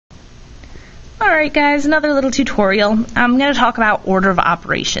Alright guys, another little tutorial. I'm going to talk about order of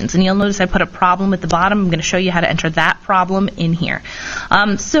operations, and you'll notice I put a problem at the bottom. I'm going to show you how to enter that problem in here.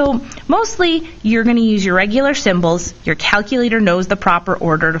 So mostly you're going to use your regular symbols. Your calculator knows the proper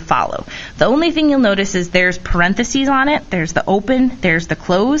order to follow. The only thing you'll notice is there's parentheses on it. There's the open, there's the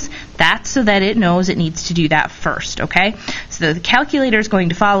close. That's so that it knows it needs to do that first, okay? So the calculator is going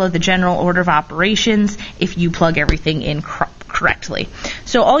to follow the general order of operations if you plug everything in correctly.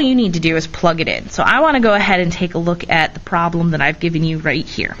 So all you need to do is plug it in. So I want to go ahead and take a look at the problem that I've given you right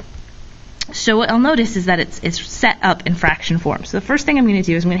here. So what I'll notice is that it's set up in fraction form. So the first thing I'm going to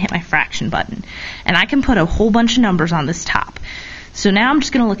do is I'm going to hit my fraction button. And I can put a whole bunch of numbers on this top. So now I'm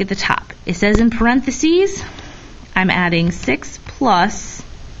just going to look at the top. It says in parentheses, I'm adding 6 plus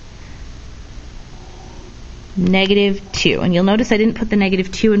 -2. And you'll notice I didn't put the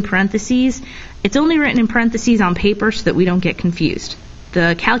 -2 in parentheses. It's only written in parentheses on paper so that we don't get confused.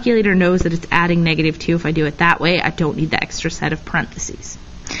 The calculator knows that it's adding -2. If I do it that way, I don't need the extra set of parentheses.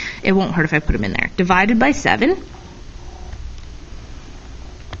 It won't hurt if I put them in there. Divided by 7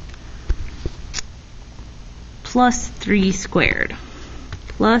 plus 3 squared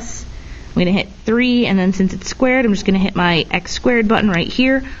plus, I'm going to hit 3, and then since it's squared, I'm just going to hit my x squared button right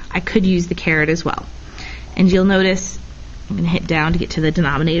here. I could use the caret as well. And you'll notice, I'm going to hit down to get to the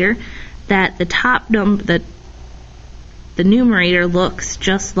denominator, that the top the numerator looks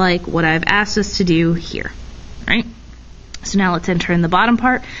just like what I've asked us to do here, right? So now let's enter in the bottom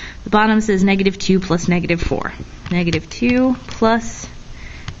part. The bottom says -2 plus -4. -2 plus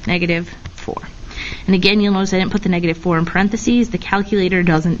 -4. And again, you'll notice I didn't put the -4 in parentheses. The calculator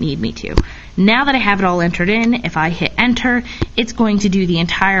doesn't need me to. Now that I have it all entered in, if I hit enter, it's going to do the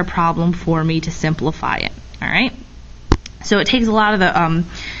entire problem for me to simplify it. All right? So it takes a lot of the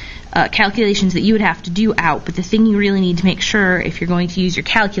calculations that you would have to do out, but the thing you really need to make sure if you're going to use your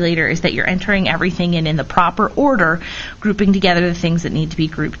calculator is that you're entering everything in the proper order, grouping together the things that need to be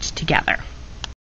grouped together.